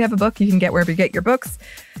 and we have a book you can get wherever you get your books.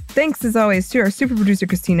 Thanks, as always, to our super producer,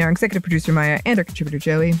 Christina, our executive producer, Maya, and our contributor,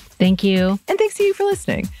 Joey. Thank you. And thanks to you for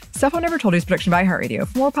listening. Stuff Mom Never Told You is a production by iHeartRadio.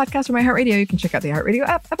 For more podcasts from iHeartRadio, you can check out the iHeartRadio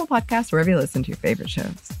app, Apple Podcasts, wherever you listen to your favorite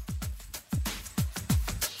shows.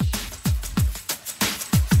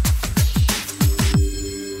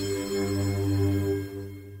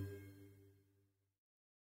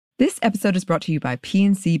 This episode is brought to you by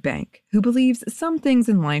PNC Bank, who believes some things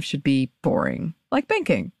in life should be boring, like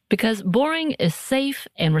banking. Because boring is safe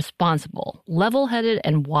and responsible, level-headed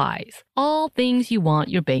and wise. All things you want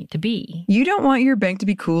your bank to be. You don't want your bank to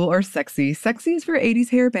be cool or sexy. Sexy is for 80s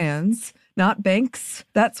hair bands, not banks.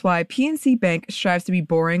 That's why PNC Bank strives to be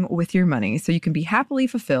boring with your money so you can be happily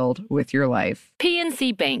fulfilled with your life.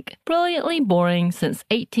 PNC Bank, brilliantly boring since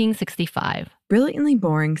 1865. Brilliantly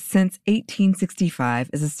Boring Since 1865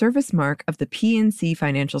 is a service mark of the PNC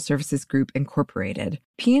Financial Services Group, Incorporated.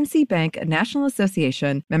 PNC Bank, a National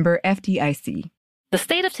Association, member FDIC. The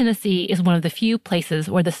state of Tennessee is one of the few places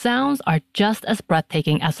where the sounds are just as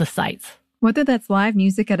breathtaking as the sights. Whether that's live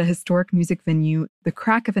music at a historic music venue, the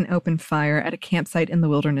crack of an open fire at a campsite in the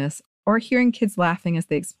wilderness, or hearing kids laughing as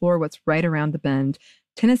they explore what's right around the bend,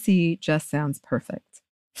 Tennessee just sounds perfect.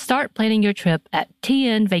 Start planning your trip at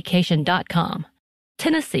tnvacation.com.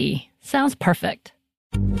 Tennessee sounds perfect.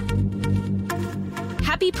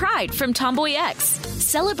 Happy Pride from Tomboy X,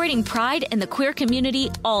 celebrating pride and the queer community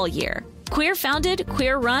all year. Queer founded,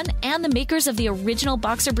 queer run, and the makers of the original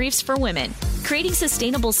boxer briefs for women, creating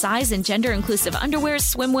sustainable size and gender inclusive underwear,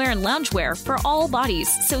 swimwear, and loungewear for all bodies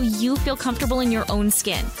so you feel comfortable in your own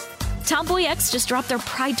skin. Tomboy X just dropped their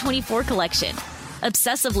Pride 24 collection.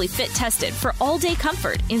 Obsessively fit tested for all-day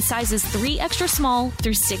comfort in sizes 3 extra small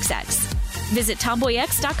through 6X. Visit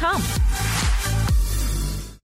tomboyx.com.